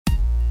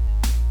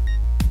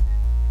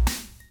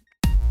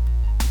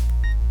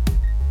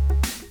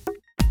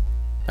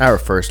Our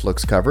First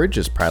Looks coverage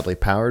is proudly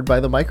powered by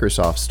the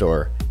Microsoft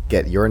Store.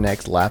 Get your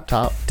next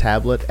laptop,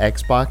 tablet,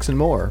 Xbox, and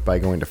more by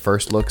going to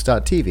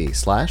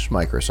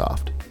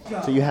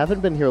firstlooks.tv/Microsoft. So you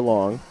haven't been here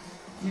long.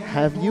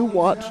 Have you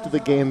watched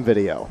the game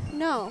video?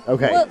 No.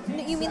 Okay. Well,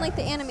 you mean like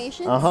the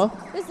animations? Uh-huh.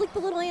 There's like the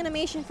little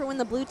animation for when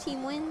the blue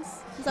team wins.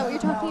 Is that what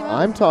you're talking about?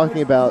 I'm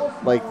talking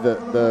about like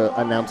the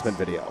announcement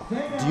video.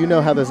 Do you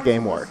know how this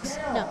game works?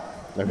 No.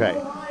 Okay.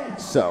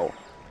 So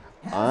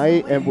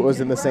I was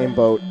in the same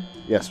boat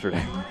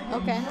yesterday.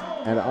 Okay.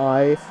 And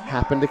I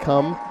happened to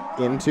come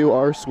into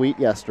our suite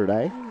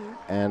yesterday,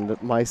 and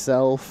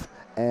myself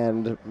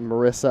and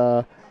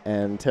Marissa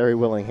and Terry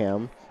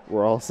Willingham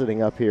were all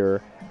sitting up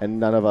here, and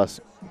none of us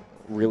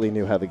really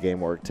knew how the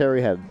game worked.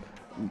 Terry had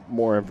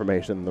more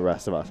information than the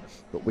rest of us,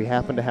 but we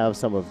happened to have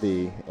some of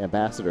the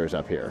ambassadors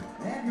up here,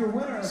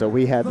 so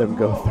we had them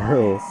go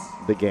through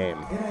the game.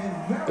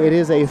 It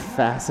is a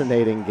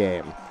fascinating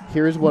game.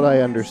 Here's what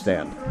I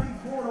understand.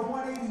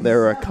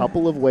 There are a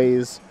couple of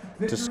ways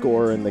to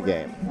score in the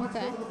game.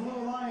 Okay.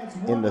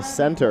 In the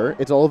center,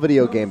 it's all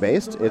video game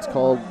based. It's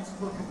called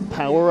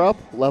Power Up,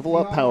 Level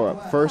Up, Power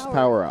Up, First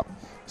Power Up.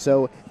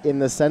 So in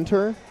the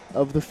center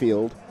of the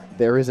field,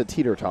 there is a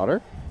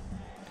teeter-totter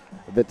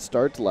that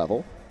starts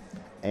level,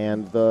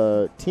 and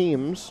the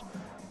teams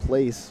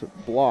place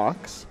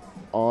blocks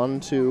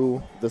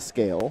onto the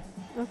scale.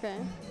 Okay.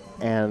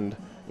 And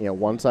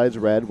one side's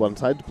red, one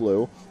side's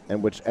blue,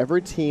 and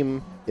whichever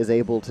team is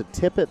able to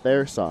tip it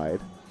their side,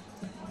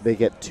 they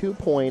get 2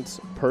 points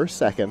per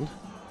second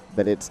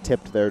that it's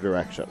tipped their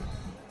direction.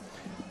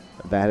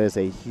 That is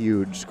a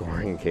huge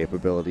scoring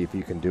capability if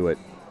you can do it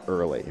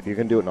early. If you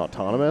can do it in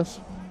autonomous,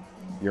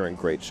 you're in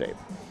great shape.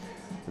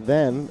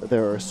 Then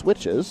there are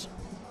switches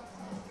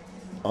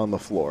on the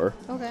floor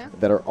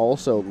that are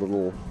also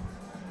little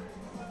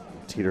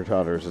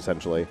teeter-totters,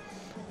 essentially.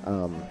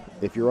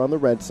 If you're on the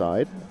red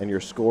side and you're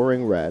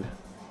scoring red,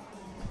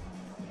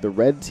 the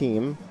red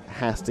team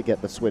has to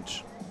get the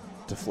switch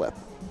to flip.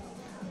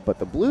 But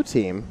the blue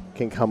team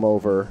can come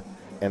over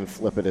and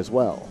flip it as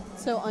well.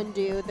 So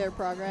undo their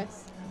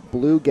progress.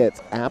 Blue gets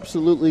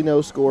absolutely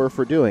no score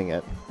for doing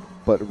it,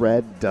 but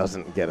red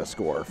doesn't get a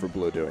score for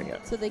blue doing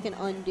it. So they can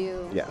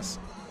undo. Yes.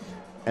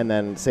 And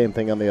then same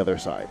thing on the other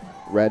side.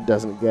 Red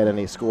doesn't get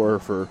any score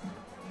for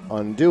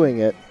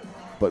undoing it,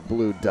 but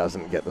blue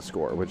doesn't get the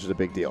score, which is a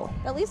big deal.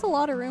 That leaves a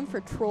lot of room for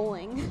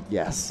trolling.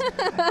 Yes.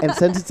 And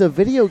since it's a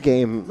video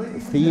game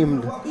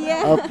themed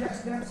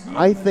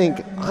I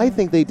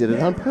think they did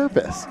it on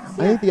purpose.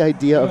 I think the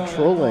idea of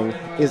trolling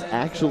is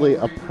actually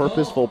a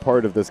purposeful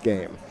part of this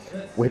game,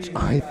 which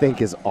I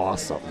think is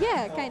awesome.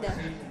 Yeah, kind of.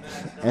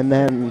 And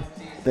then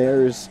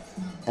there's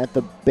at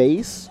the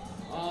base,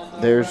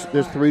 there's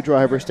 3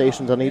 driver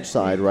stations on each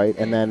side, right?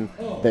 And then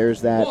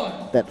there's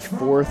that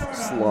fourth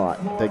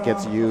slot that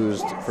gets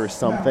used for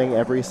something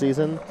every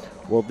season.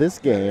 Well, this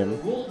game,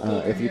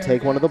 if you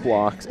take one of the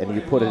blocks and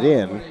you put it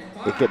in,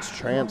 it gets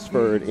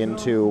transferred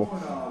into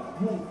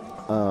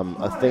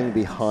a thing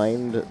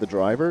behind the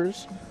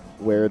drivers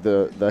where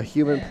the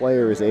human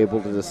player is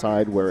able to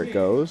decide where it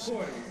goes.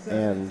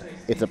 And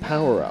it's a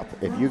power-up.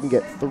 If you can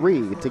get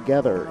 3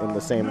 together in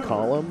the same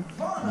column,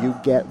 you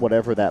get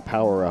whatever that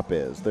power-up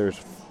is. There's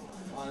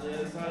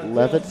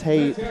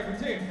levitate,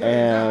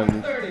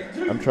 and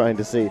I'm trying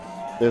to see.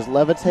 There's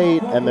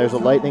levitate, and there's a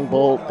lightning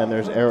bolt, and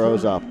there's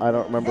arrows up. I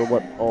don't remember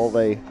what all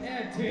they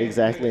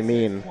exactly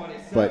mean,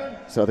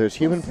 but so there's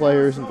human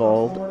players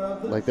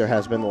involved, like there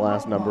has been the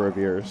last number of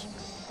years.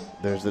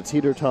 There's the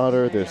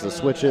teeter-totter, there's the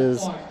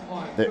switches.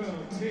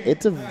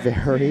 It's a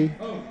very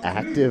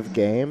active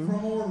game,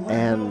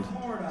 and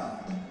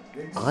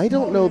I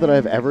don't know that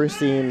I've ever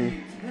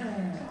seen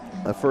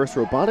a First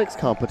Robotics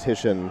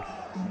competition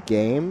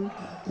game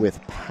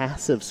with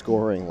passive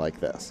scoring like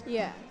this.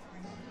 Yeah.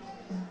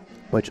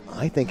 Which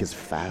I think is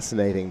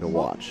fascinating to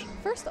watch.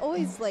 First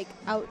always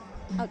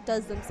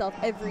outdoes themselves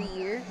every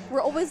year. We're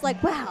always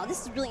like, wow,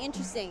 this is really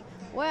interesting.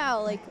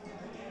 Wow,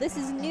 this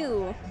is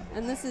new.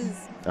 And this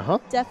is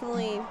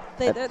definitely,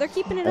 they're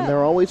keeping it up. And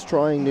they're always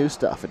trying new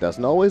stuff. It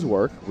doesn't always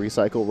work.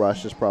 Recycle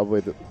Rush is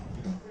probably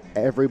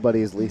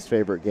everybody's least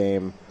favorite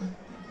game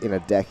in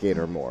a decade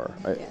or more.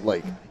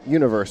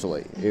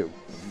 Universally,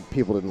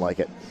 people didn't like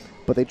it.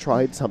 But they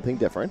tried something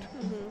different,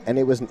 and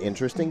it was an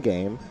interesting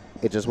game.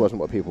 It just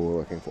wasn't what people were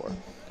looking for.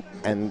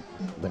 And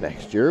the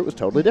next year, it was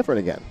totally different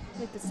again.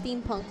 Like the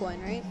steampunk one,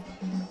 right?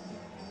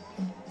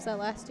 Was that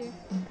last year?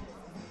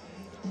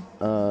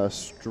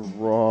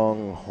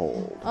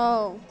 Stronghold.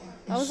 Oh,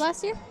 that was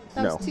last year?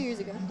 That No. was 2 years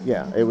ago.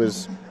 Yeah, it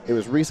was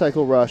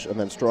Recycle Rush, and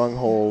then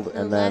Stronghold,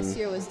 and then last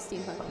year was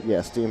steampunk. Yeah,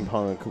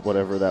 Steampunk,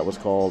 whatever that was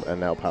called, and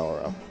now Power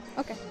Up.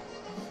 Okay.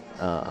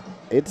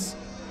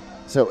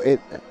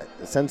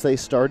 Since they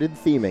started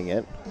theming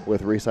it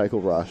with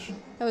Recycle Rush,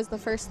 That was the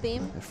first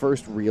theme. the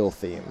first real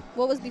theme,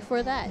 What was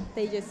before that?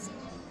 They just.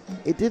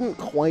 it didn't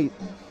quite.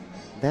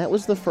 That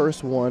was the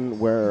first one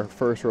where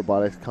First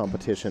Robotics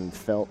Competition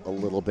felt a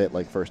little bit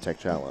like First Tech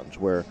Challenge,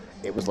 where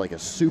it was like a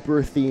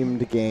super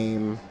themed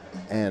game,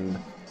 and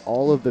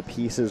all of the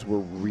pieces were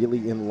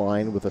really in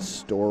line with a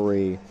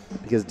story,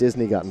 because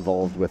Disney got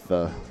involved with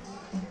the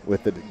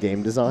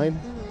game design.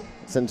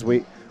 Since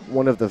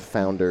one of the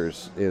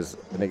founders is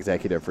an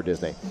executive for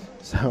Disney,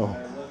 so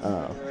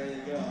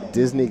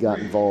Disney got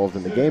involved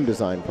in the game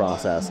design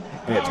process,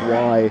 and it's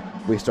why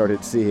we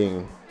started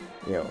seeing,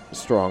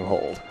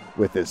 Stronghold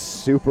with this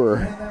super,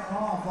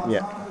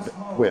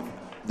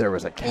 there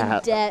was a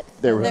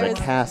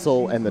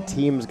castle, and the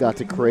teams got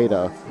to create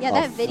a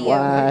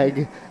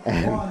flag,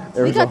 and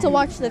we got to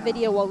watch the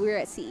video while we were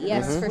at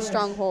CES for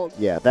Stronghold.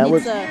 Yeah,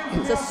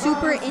 it's a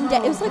super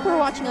in-depth. It was like we were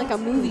watching like a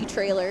movie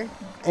trailer.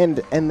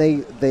 And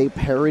they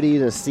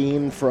parodied a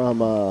scene from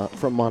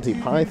Monty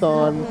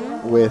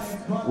Python with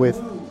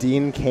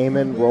Dean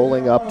Kamen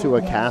rolling up to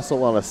a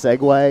castle on a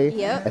Segway.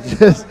 Yep.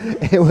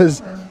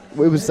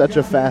 It was such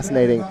a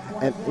fascinating,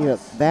 and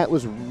that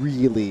was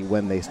really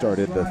when they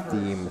started the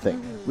theme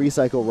thing.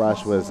 Recycle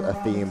Rush was a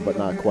theme, but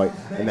not quite.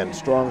 And then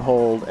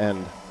Stronghold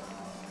and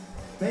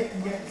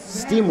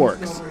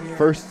Steamworks,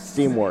 first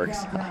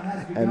Steamworks,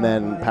 and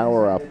then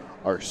Power Up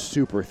are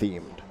super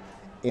themed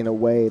in a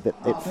way that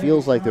it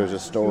feels like there's a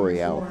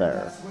story out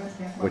there,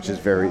 which is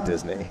very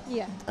Disney.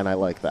 Yeah. And I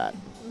like that.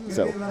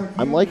 So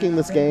I'm liking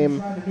this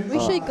game.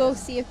 We should go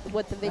see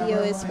what the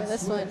video is for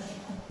this one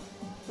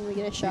when we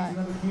get a shot.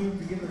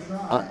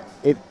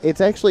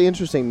 It's actually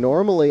interesting.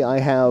 Normally I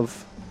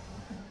have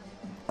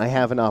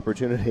an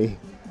opportunity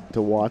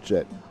to watch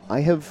it.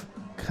 I have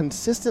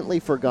consistently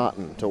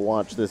forgotten to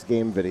watch this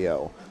game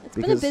video. It's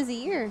been a busy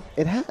year.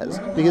 It has,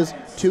 because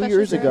 2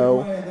 years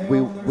ago,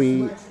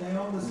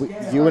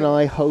 you and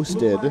I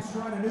hosted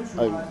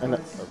a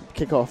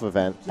kickoff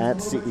event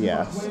at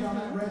CES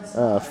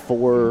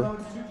for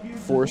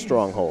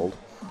Stronghold,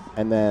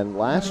 and then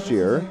last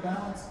year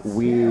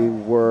we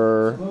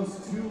were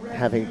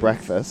having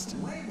breakfast,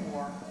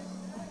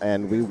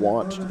 and we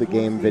watched the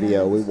game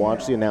video. We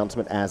watched the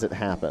announcement as it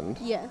happened,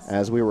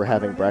 as we were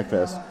having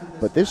breakfast.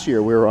 But this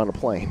year we were on a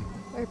plane.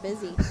 We're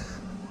busy.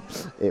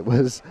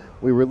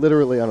 We were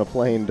literally on a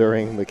plane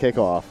during the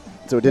kickoff,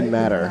 so it didn't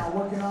matter.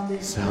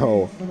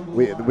 So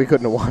we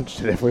couldn't have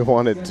watched it if we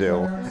wanted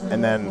to,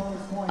 and then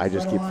I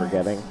just keep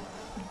forgetting.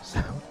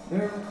 So,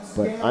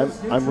 but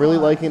I'm really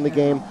liking the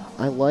game.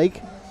 I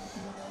like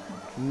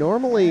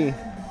normally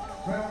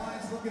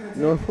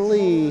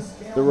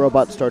the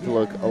robots start to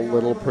look a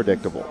little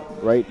predictable,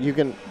 right? You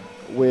can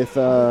with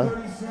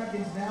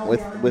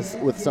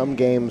some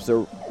games,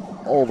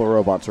 all the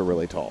robots are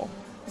really tall.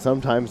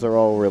 Sometimes they're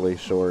all really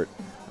short.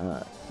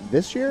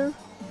 This year,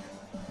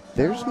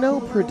 there's no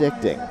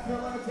predicting,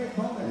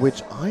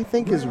 which I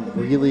think is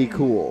really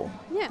cool.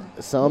 Yeah.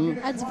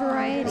 Adds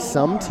variety.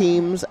 Some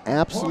teams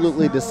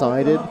absolutely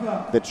decided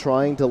that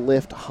trying to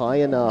lift high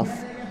enough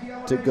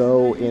to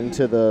go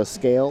into the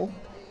scale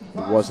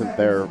wasn't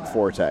their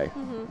forte.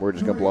 We're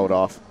just going to blow it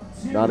off.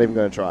 Not even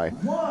going to try.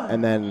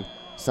 And then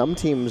some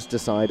teams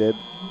decided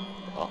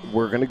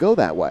we're going to go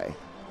that way.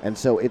 And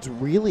so it's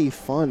really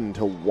fun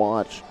to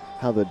watch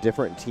how the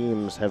different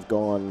teams have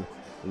gone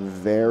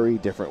very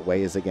different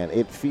ways again.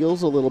 It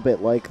feels a little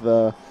bit like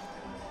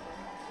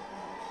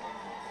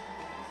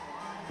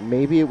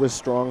maybe it was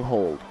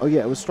Stronghold. Oh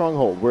yeah, it was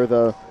Stronghold, where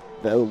the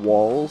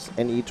walls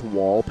and each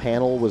wall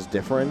panel was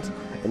different,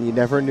 and you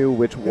never knew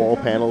which wall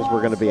panels were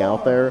going to be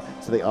out there,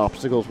 so the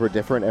obstacles were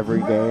different every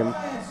game.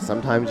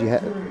 Sometimes you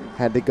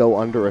had to go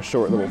under a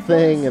short little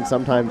thing, and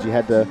sometimes you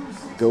had to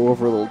go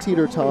over a little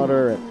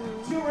teeter-totter.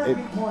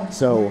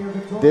 So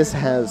this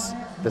has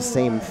the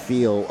same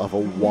feel of a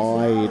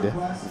wide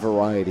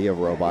variety of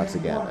robots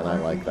again, and I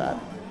like that.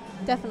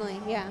 Definitely,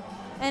 yeah.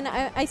 And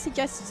I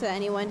suggest to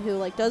anyone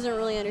who doesn't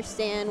really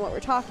understand what we're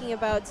talking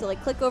about to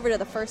click over to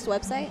the FIRST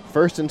website.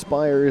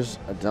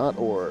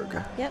 firstinspires.org.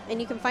 Yep,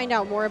 and you can find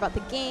out more about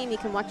the game. You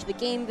can watch the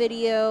game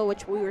video,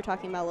 which we were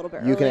talking about a little bit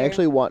earlier. You can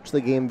actually watch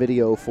the game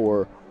video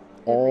for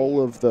all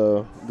of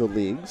the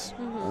leagues.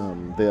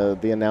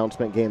 The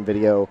announcement game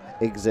video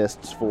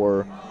exists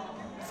for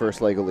First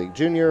LEGO League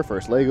Junior,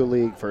 First LEGO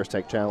League, First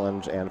Tech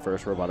Challenge, and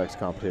First Robotics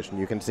Competition.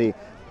 You can see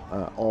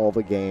all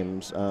the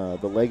games. The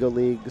LEGO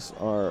Leagues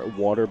are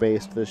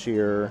water-based this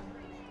year,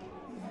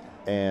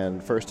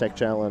 and First Tech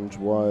Challenge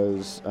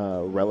was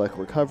Relic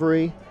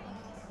Recovery,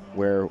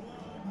 where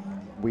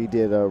we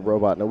did a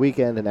robot in a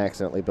weekend and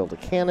accidentally built a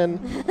cannon,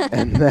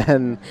 and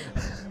then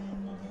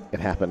it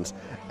happens.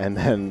 And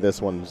then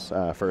this one's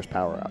First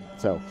Power Up.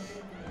 So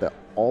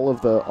all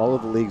of the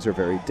leagues are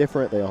very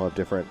different. They all have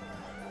different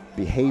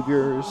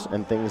behaviors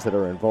and things that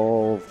are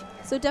involved.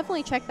 So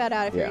definitely check that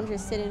out if you're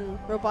interested in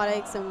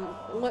robotics and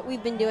what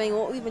we've been doing,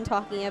 what we've been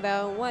talking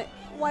about,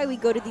 why we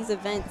go to these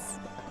events.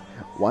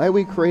 Why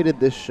we created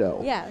this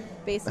show. Yeah,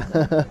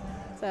 basically.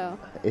 So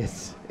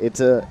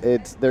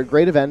they're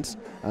great events.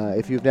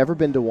 If you've never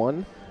been to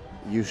one,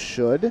 you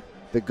should.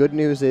 The good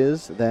news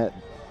is that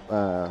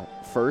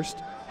FIRST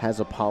has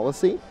a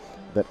policy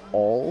that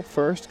all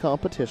FIRST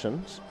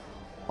competitions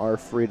are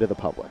free to the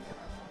public.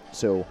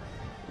 So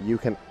you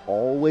can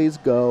always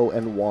go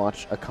and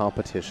watch a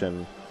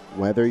competition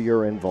whether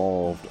you're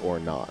involved or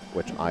not,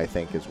 which I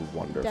think is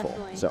wonderful.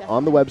 Definitely.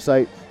 On the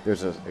website,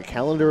 there's a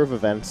calendar of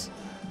events.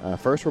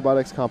 First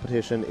Robotics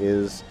Competition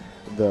is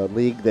the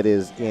league that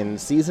is in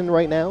season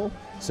right now.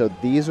 So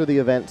these are the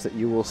events that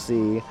you will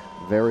see,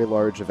 very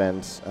large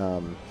events.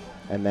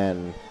 And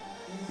then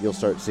you'll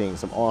start seeing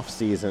some off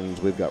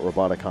seasons. We've got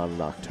Roboticon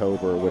in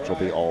October, which will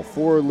be all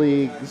 4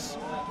 leagues.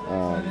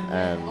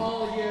 And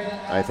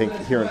I think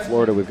here in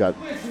Florida we've got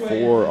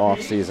 4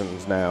 off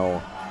seasons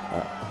now.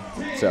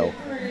 So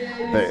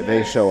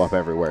they show up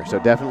everywhere. So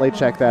definitely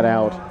check that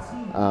out.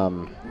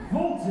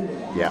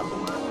 Yeah.